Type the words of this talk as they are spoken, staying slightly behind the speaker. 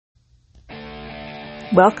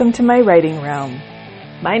Welcome to my writing realm.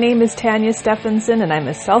 My name is Tanya Stephenson and I'm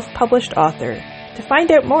a self-published author. To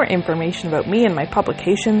find out more information about me and my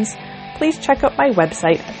publications, please check out my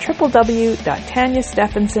website at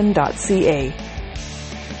www.tanyastephenson.ca.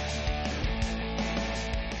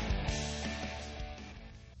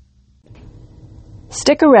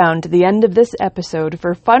 Stick around to the end of this episode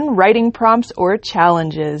for fun writing prompts or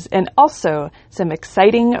challenges, and also some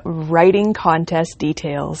exciting writing contest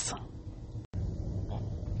details.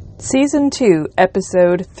 Season 2,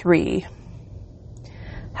 Episode 3.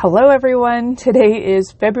 Hello everyone, today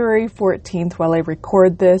is February 14th while I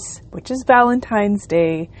record this, which is Valentine's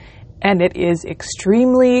Day, and it is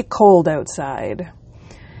extremely cold outside.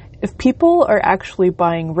 If people are actually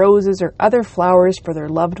buying roses or other flowers for their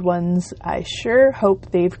loved ones, I sure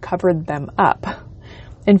hope they've covered them up.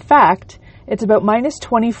 In fact, it's about minus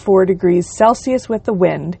 24 degrees Celsius with the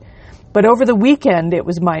wind, but over the weekend it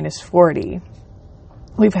was minus 40.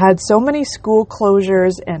 We've had so many school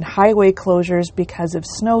closures and highway closures because of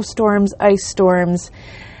snowstorms, ice storms,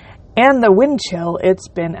 and the wind chill. It's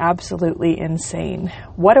been absolutely insane.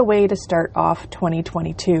 What a way to start off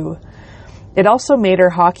 2022. It also made our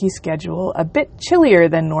hockey schedule a bit chillier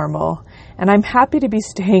than normal, and I'm happy to be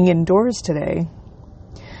staying indoors today.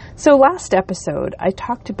 So last episode, I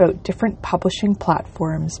talked about different publishing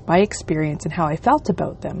platforms, my experience, and how I felt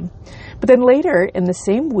about them. But then later, in the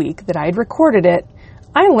same week that I'd recorded it,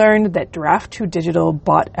 I learned that Draft2 Digital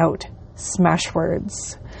bought out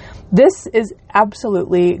Smashwords. This is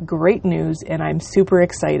absolutely great news, and I'm super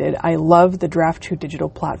excited. I love the Draft2 Digital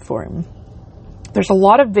platform. There's a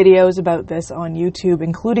lot of videos about this on YouTube,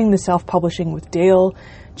 including the Self-Publishing with Dale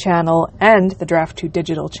channel and the Draft2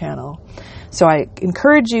 Digital channel. So I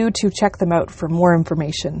encourage you to check them out for more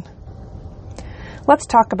information. Let's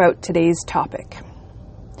talk about today's topic.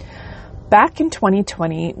 Back in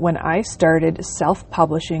 2020, when I started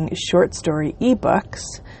self-publishing short story ebooks,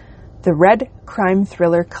 the Red Crime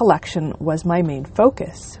Thriller collection was my main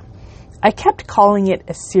focus. I kept calling it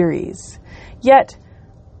a series, yet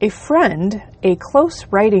a friend, a close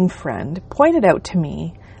writing friend, pointed out to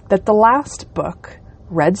me that the last book,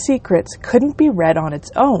 Red Secrets, couldn't be read on its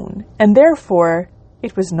own, and therefore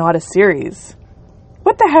it was not a series.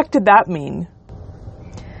 What the heck did that mean?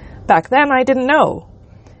 Back then I didn't know.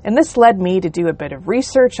 And this led me to do a bit of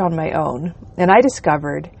research on my own, and I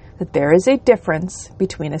discovered that there is a difference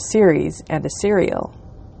between a series and a serial.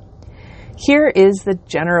 Here is the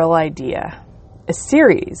general idea. A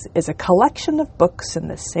series is a collection of books in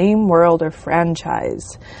the same world or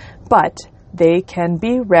franchise, but they can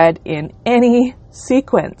be read in any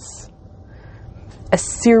sequence. A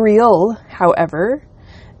serial, however,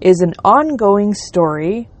 is an ongoing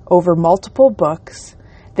story over multiple books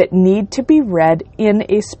that need to be read in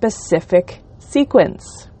a specific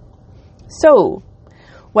sequence. So,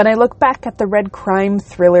 when I look back at the Red Crime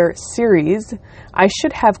Thriller series, I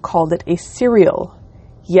should have called it a serial.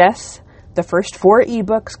 Yes, the first 4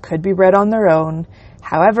 ebooks could be read on their own.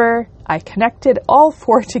 However, I connected all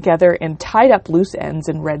 4 together and tied up loose ends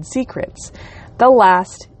in Red Secrets, the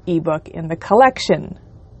last ebook in the collection.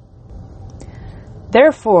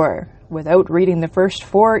 Therefore, without reading the first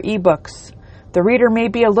 4 ebooks, the reader may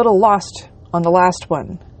be a little lost on the last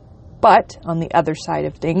one. But, on the other side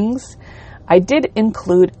of things, I did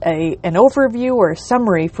include an overview or a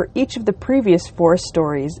summary for each of the previous 4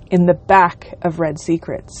 stories in the back of Red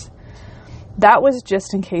Secrets. That was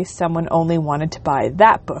just in case someone only wanted to buy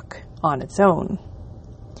that book on its own.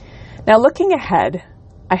 Now, looking ahead,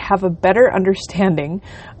 I have a better understanding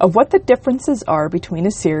of what the differences are between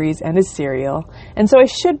a series and a serial, and so I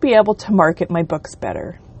should be able to market my books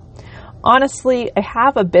better. Honestly, I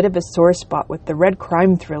have a bit of a sore spot with the Red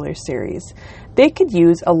Crime Thriller series. They could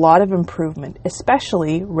use a lot of improvement,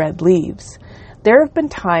 especially Red Leaves. There have been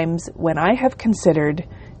times when I have considered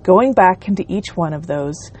going back into each one of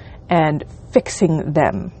those and fixing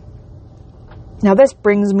them. Now this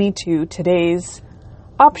brings me to today's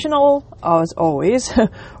optional, as always,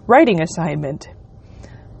 writing assignment.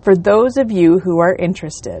 For those of you who are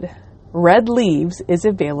interested, Red Leaves is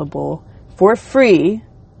available for free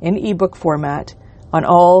in ebook format on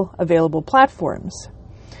all available platforms.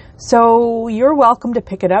 So you're welcome to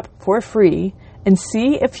pick it up for free and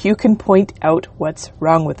see if you can point out what's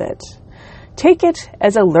wrong with it. Take it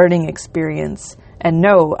as a learning experience, and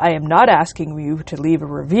no, I am not asking you to leave a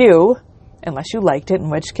review, unless you liked it, in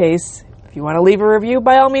which case, if you want to leave a review,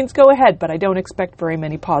 by all means go ahead, but I don't expect very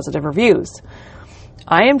many positive reviews.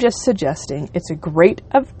 I am just suggesting it's a great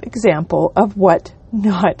example of what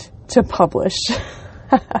not to publish.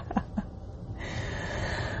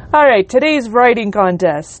 All right, today's writing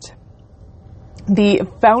contest. the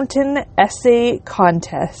Fountain Essay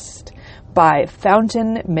Contest by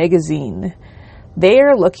Fountain Magazine. They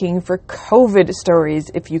are looking for COVID stories,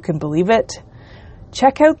 if you can believe it.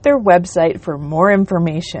 Check out their website for more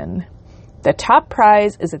information. The top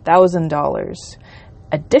prize is $1,000.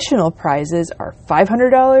 Additional prizes are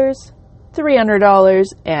 $500, $300,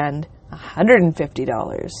 and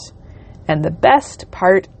 $150. And the best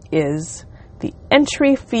part is the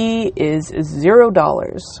entry fee is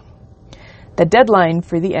 $0. The deadline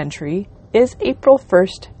for the entry is April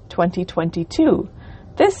 1st, 2022.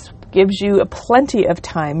 This gives you plenty of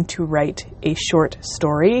time to write a short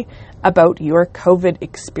story about your COVID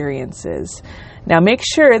experiences. Now make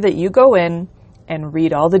sure that you go in and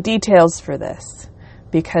read all the details for this,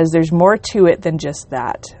 because there's more to it than just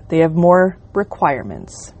that. They have more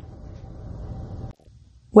requirements.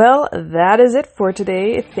 Well, that is it for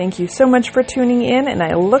today. Thank you so much for tuning in, and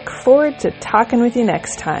I look forward to talking with you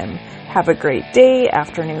next time. Have a great day,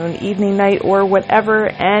 afternoon, evening, night, or whatever,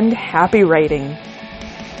 and happy writing.